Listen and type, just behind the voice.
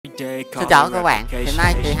Xin chào các bạn, hiện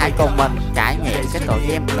nay thì hãy cùng mình trải nghiệm cái tựa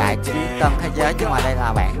game Đại Chiến Tân Thế Giới, chứ ngoài đây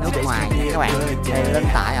là bản nước ngoài nha các bạn. Thì linh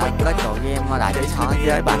tải ở cái tựa game Đại Chiến Tân Thế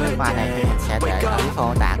Giới bản nước ngoài này thì mình sẽ để ở phía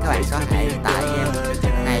mô tả, các bạn có thể tải game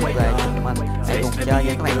này về mình để cùng chơi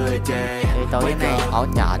nha các bạn. Thì tựa game này hỗ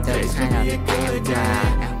trợ trên hai nền tảng là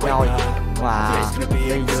Android và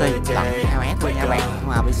PC lẫn iOS luôn nha các bạn. Nhưng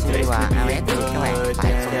mà PC và iOS thì các bạn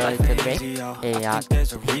phải chơi trên web. Thì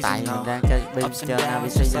hiện tại mình đang chơi trên PC nên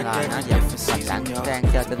là nó dẫn mình đang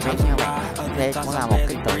chơi trên web nha các bạn. Đây cũng là một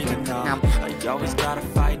cái tựa game thứ 5.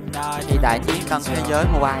 Thì Đại Chiến Tân Thế Giới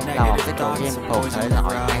Mobile là một cái tựa game thuộc thể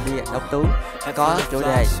loại idea đấu tướng, có chủ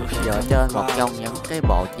đề dựa trên một trong những cái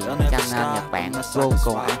bộ truyện tranh Nhật Bản vô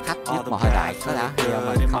cùng ăn khách nhất mọi thời đại. Có lẽ thì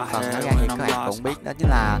mình không cần nói ra thì các bạn cũng biết, đó chính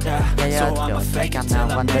là cái truyện tranh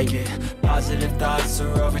One Piece.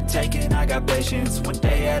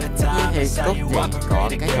 Thì cốt truyện của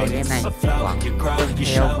cái tựa game này vẫn tuân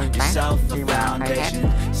theo nguyên tắc khi mà khai thác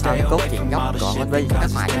cốt truyện gốc của One Piece, các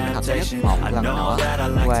loại nhân vật nhất một lần nữa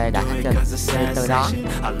về đại hành trình. Thì từ đó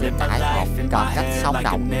truyền tải một trọn cách sống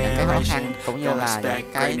động những cái khó khăn cũng như là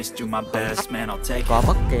những cái thử thách của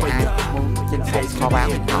bất kỳ ai muốn chinh phục kho báu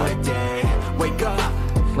huyền thoại.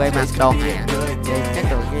 Về mặt đồ họa thì cái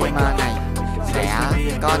tựa game này sẽ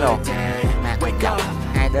có đồ màn hình rộng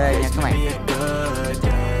 2D nha các bạn,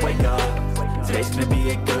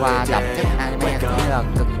 và đọc chất anime cũng như là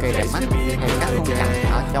cực kỳ đẹp mắt. Thì các khung cảnh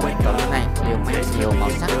ở trong tựa game này đều mang nhiều màu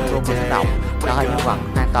sắc vô cùng sống động, đội hình nhân vật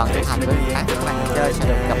hoàn toàn trung thành với nguyên tắc. Các bạn chơi sẽ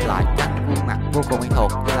được gặp lại các gương mặt vô cùng quen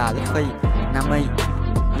thuộc như là Luffy, Nami,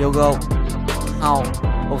 Yogo, Hou,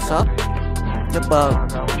 Usopp, Chopper,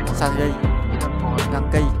 Sanji,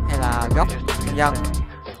 Lucky hay là Gốc Nhân.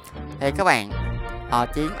 Thì các bạn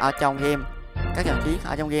chiến ở trong game, các trận chiến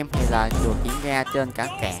ở trong game thì là được diễn ra trên cả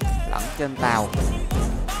cạn lẫn trên tàu,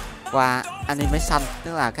 và animation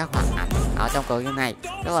tức là các hoạt ảnh ở trong tựa game này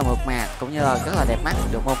rất là mượt mà cũng như là rất là đẹp mắt,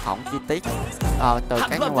 được mô phỏng chi tiết từ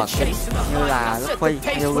các nhân vật chính như là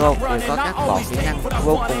Luffy, Yogo đều có các bộ kỹ năng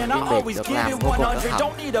vô cùng riêng biệt, được làm vô cùng cẩn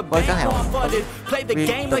thận với các hệ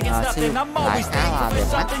viên từng siêu lại khá là đẹp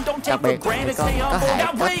mắt. Đặc biệt thì có thể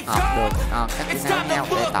kết hợp được các kỹ năng nhau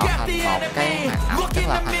để tạo thành một cái màn ảnh rất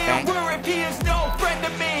là hoành tráng.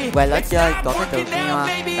 Về lối chơi của cái tựa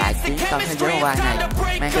game Đại Chiến Tân Thế Giới Mobile này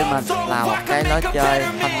mang trên mình là một cái lối chơi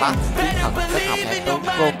thanh bắc chiến thuật kết hợp hệ tướng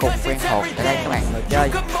vô cùng quen thuộc. Tại đây các bạn người chơi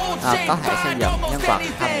có thể xây dựng nhân vật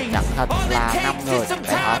thành trận hình là 5 người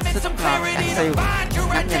để họ thích các siêu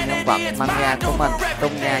ngắm nhìn nhân vật mang ra của mình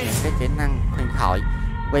tung ra những cái kỹ năng huyền thoại.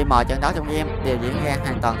 Vì mọi trận đấu trong game đều diễn ra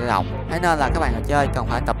hoàn toàn tự động, thế nên là các bạn người chơi cần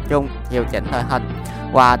phải tập trung điều chỉnh đội hình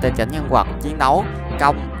và điều chỉnh nhân vật chiến đấu,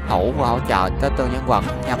 công, thủ và hỗ trợ cho từng nhân vật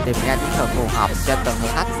nhằm tìm ra chiến thuật phù hợp cho từng thử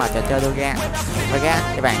thách mà trò chơi đưa ra. Ngoài ra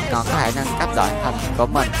thì bạn còn có thể nâng cấp đội hình của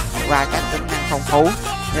mình qua các tính năng phong phú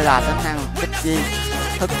như là tính năng kích chi,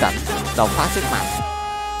 thức tỉnh, đột phá sức mạnh,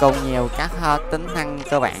 cùng nhiều các tính năng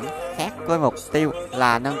cơ bản khác với mục tiêu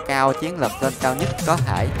là nâng cao chiến lực lên cao nhất có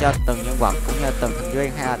thể cho từng nhân vật cũng như từng thành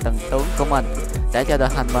viên hay là từng tướng của mình để cho đội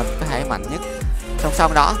hình mình có thể mạnh nhất. Song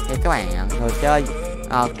song đó thì các bạn người chơi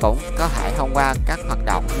cũng có thể thông qua các hoạt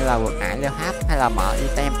động như là vượt ải leo tháp hay là mở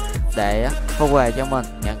item để thu về cho mình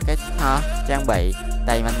những cái trang bị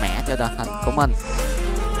đầy mạnh mẽ cho đội hình của mình.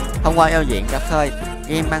 Thông qua giao diện cà phê,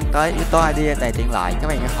 game mang tới yếu tố idea đầy tiện lợi, các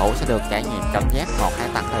bạn game thủ sẽ được trải nghiệm cảm giác một hải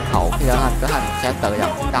tặc thời thủ khi đội hình của hình sẽ tự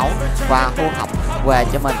động chiến đấu và thu học về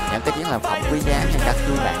cho mình những cái chiến lợi phẩm quý giá hay các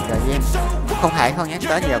phiên bản đời game. Không thể không nhắc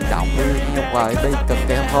tới nhiều hoạt động như VP cực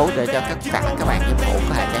kỳ phong phú để cho tất cả các bạn game thủ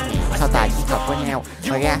có thể trải nghiệm so tài chiến thuật với nhau.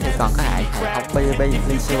 Ngoài ra thì còn có hệ thống PvP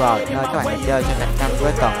League Server nơi các bạn chơi sẽ cạnh tranh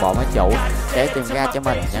với toàn bộ máy chủ để tìm ra cho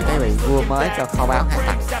mình những cái vị vua mới cho kho báu hải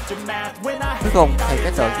tặc. Cuối cùng thì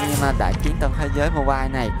cái tựa game Đại Chiến Tân Thế Giới Mobile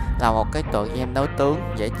này là một cái tựa game đấu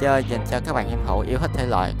tướng dễ chơi dành cho các bạn game thủ yêu thích thể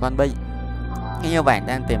loại One Piece. Nếu như bạn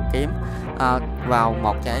đang tìm kiếm vào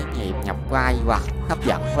một trải nghiệm nhập vai và hấp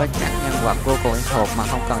dẫn với các nhân vật vô cùng quen thuộc mà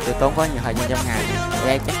không cần tiêu tốn quá nhiều thời gian trong ngày, thì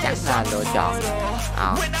đây chắc chắn là lựa chọn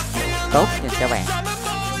tốt dành cho bạn.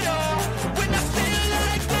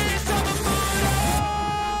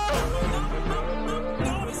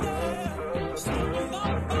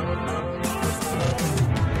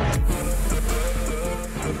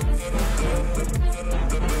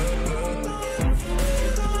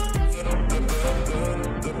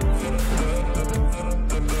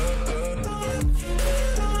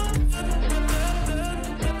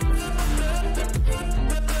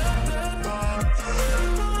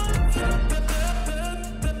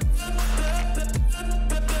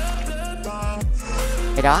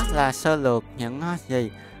 Đó là sơ lược những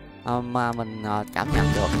gì mà mình cảm nhận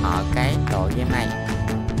được ở cái tựa game này.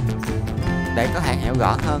 Để có thể hiểu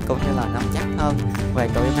rõ hơn cũng như là nắm chắc hơn về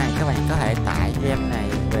tựa game này, các bạn có thể tải game này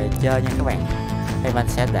về chơi nha các bạn. Thì mình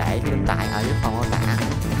sẽ để link tải ở dưới phần mô tả.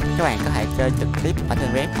 Các bạn có thể chơi trực tiếp ở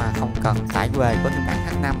trên web mà không cần tải về của phiên bản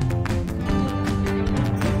H5.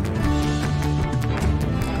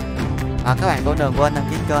 Các bạn cũng đừng quên đăng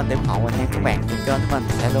ký kênh để ủng hộ mình nha các bạn. Thì kênh của mình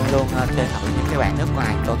sẽ luôn luôn chơi thử những các bạn nước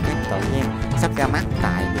ngoài của các tự nhiên sắp ra mắt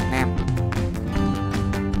tại Việt Nam.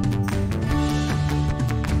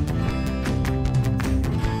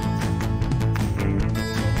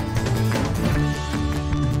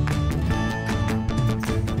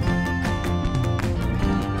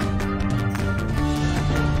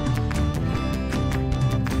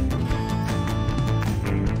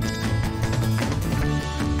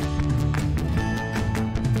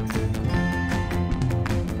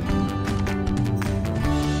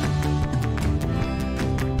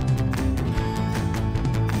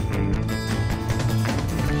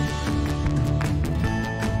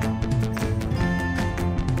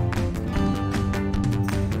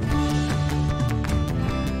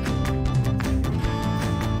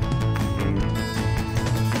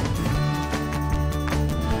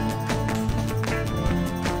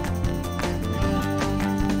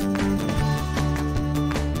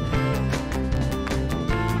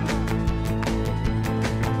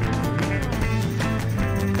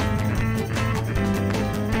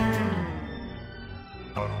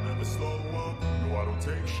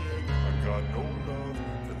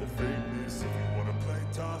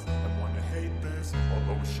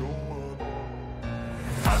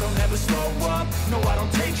 I don't ever slow up, no I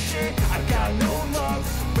don't take shit. I got no love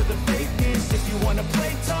for the fakeness. If you wanna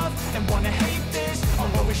play tough and wanna hate this,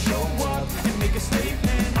 I'll always show up and make a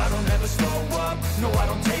statement. I don't ever slow up, no I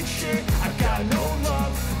don't take shit. I got no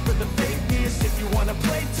love for the fakeness. If you wanna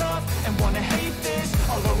play tough and wanna hate this,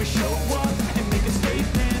 I'll always show up and make a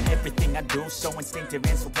statement. Everything I do so instinctive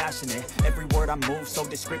and so passionate. Every word I move so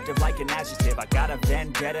descriptive like an adjective. I got a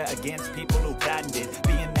vendetta against people who patented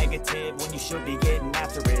being negative when you should be getting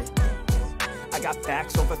after it. I got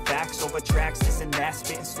facts over tracks, this and that.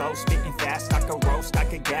 Spitting slow, spitting fast. I could roast, I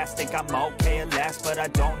could gas. Think I'm okay at last, but I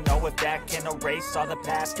don't know if that can erase all the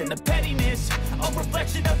past. And the pettiness, a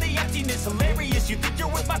reflection of the emptiness. Hilarious, you think you're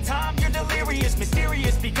worth my time, you're delirious.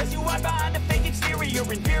 Mysterious, because you hide behind a fake exterior.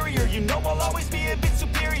 Inferior, you know I'll always be a bit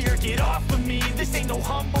superior. Get off of me, this ain't no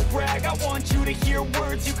humble brag. I want you to hear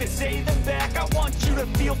words, you can say them back. I want you to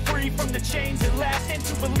feel free from the chains at last, and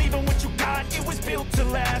to believe in what you got, it was built to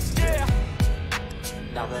last, yeah.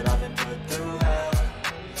 Now that I've been put through hell,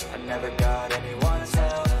 I never got anyone's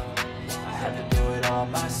help. I had to do it all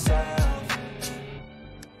myself.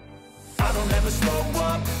 I don't ever slow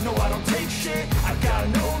up, no I don't take shit. I got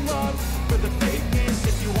no love for the fakeness.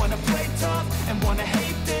 If you wanna play tough and wanna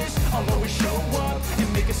hate this, I'll always show up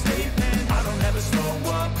and make a statement. I don't ever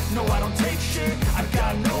slow up, no I don't take shit. I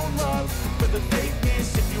got no love for the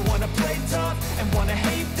fakeness. If you wanna play tough and wanna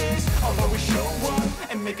hate this, I'll always show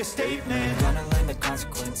up and make a statement. Gonna learn the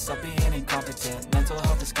consequence of being incompetent. Mental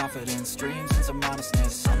health is confidence, dreams and some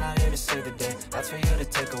honestness. I'm not here to save the day, that's for you to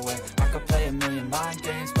take away. I could play a million mind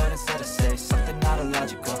games, but instead I say something not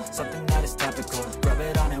illogical, something that is topical. Rub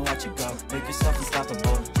it on and watch it go, make yourself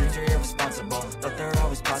unstoppable. Dreams are irresponsible, but they're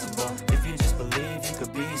always possible. If you just believe, you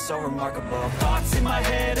could be so remarkable. Thoughts in my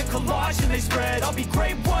head, a collage and they spread. I'll be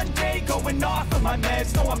great one day, going off of my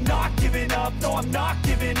meds. No, I'm not giving up, no, I'm not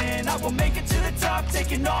giving in. I will make it to the top,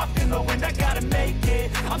 taking off in the wind. I gotta make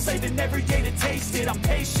it, I'm saving every day to taste it. I'm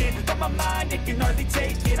patient, but my mind, it can hardly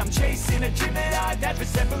take it. I'm chasing a dream that I've had for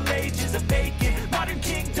several ages. A vacant, modern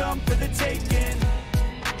kingdom for the taking.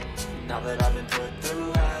 Now that I've been put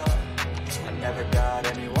through hell, I never got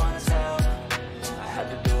anyone's help. I had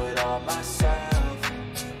to do it all myself.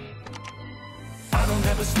 I don't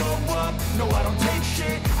ever slow up, no I don't take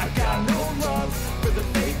shit. I got no love for the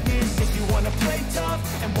fakeness. If you wanna play tough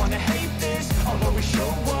and wanna hate this, I'll always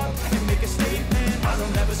show up and make a statement. I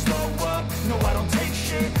don't ever slow up, no I don't take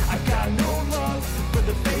shit. I got no love for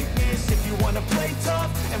the fakeness. If you wanna play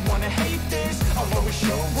tough and wanna hate this, I'll always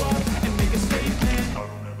show up and make a statement. I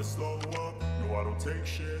don't ever slow up, no I don't take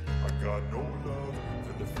shit. I got no love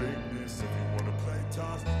for the fakeness. If you wanna play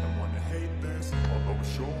tough and wanna hate this, I'll always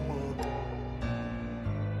show up.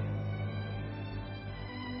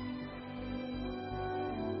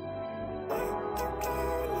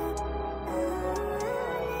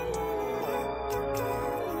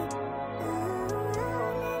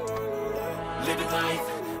 Living life,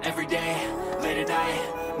 every day, late at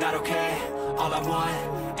night, not okay. All I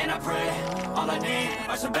want, and I pray all I need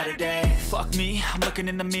are some better days. Fuck me, I'm looking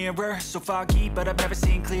in the mirror, so foggy, but I've never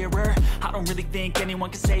seen clearer. I don't really think anyone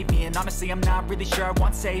can save me, and honestly I'm not really sure I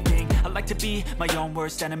want saving. I like to be my own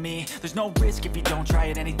worst enemy. There's no risk if you don't try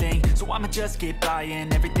at anything, so I'ma just get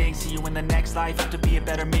buying everything. See you in the next life, have to be a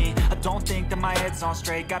better me. I don't think that my head's on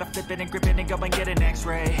straight, gotta flip it and grip it and go and get an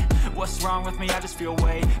x-ray. What's wrong with me? I just feel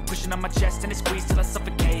weight pushing on my chest and it squeezes till I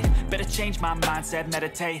suffocate. Better change my mindset,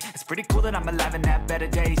 meditate. It's pretty cool that I'm alive and have better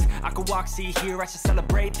days. I could walk, see, hear, I should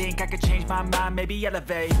celebrate. Think I could change my mind, maybe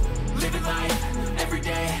elevate. Living life, every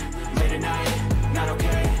day, late at night, not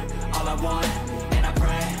okay. All I want, and I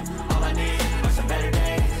pray, all I need are some better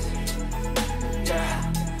days.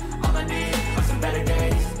 Yeah, all I need are some better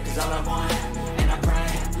days. Cause all I want, and I pray,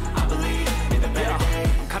 I believe in the better days.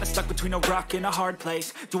 I'm kinda stuck between a rock and a hard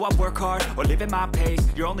place. Do I work hard or live at my pace?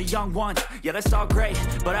 You're only young once, yeah that's all great,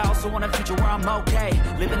 but I also want a future where I'm okay.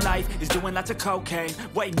 Living life is doing lots of cocaine.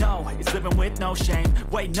 Wait no, it's living with no shame.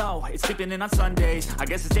 Wait no, it's sleeping in on Sundays. I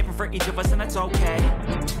guess it's different for each of us and that's okay.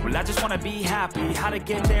 Well I just wanna be happy, how to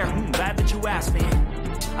get there? Glad that you asked me.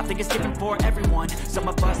 I think it's different for everyone. Some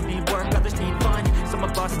of us need work, others need fun. Some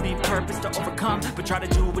of us need purpose to overcome. But try to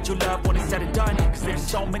do what you love when it's said and done. Cause there's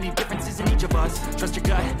so many differences in each of us. Trust your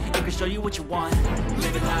gut, it can show you what you want.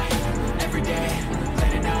 Living life, every day,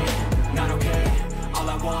 late at night, not okay. All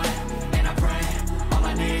I want, and I pray, all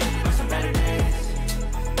I need are some better days.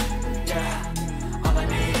 Yeah, all I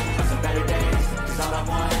need are some better days. Cause all I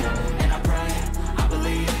want, and I pray, I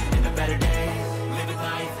believe in the better days. Living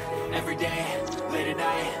life, every day, late at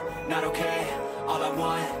night, not okay. All I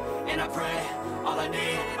want, and I pray, all I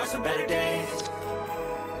need are some better days.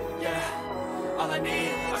 Yeah, all I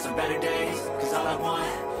need are some better days. Cause all I want,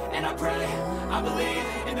 and I pray, I believe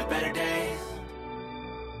in the better days.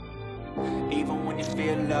 Even when you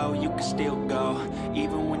feel low, you can still go.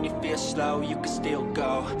 Even when you feel slow, you can still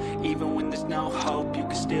go. Even when there's no hope, you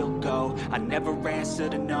can still go. I never answer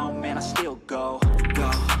to no, man, I still go.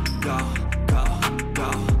 Go, go, go,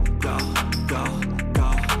 go, go, go,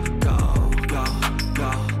 go, go, go,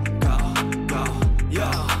 go, go, go,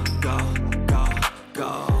 yo, go, go, go.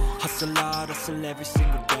 Hustle hard, hustle every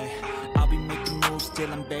single day. I'll be making moves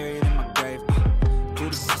till I'm buried in my grave. To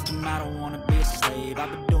the system, I don't wanna be a slave. I've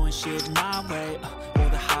been doing shit my way, or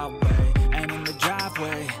the highway. And in the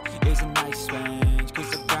driveway is a nice range.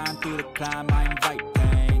 Cause I grind through the climb, I invite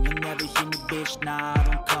pain. You'll never hear me, bitch, nah, I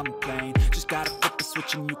don't complain. Just gotta flip the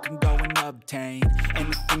switch and you can go and obtain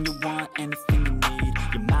anything you want, anything you need.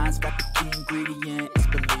 Your mind's got the key ingredient, it's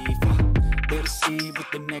belief. They'll deceive with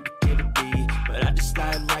the negativity, but I just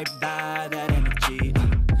slide right by that energy.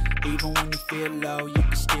 Even when you feel low, you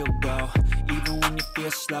can still go. Even when you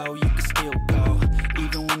feel slow, you can still go.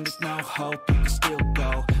 Even when there's no hope, you can still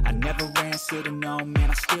go. I never answer to no,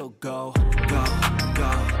 man, I still go. Go,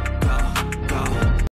 go, go, go.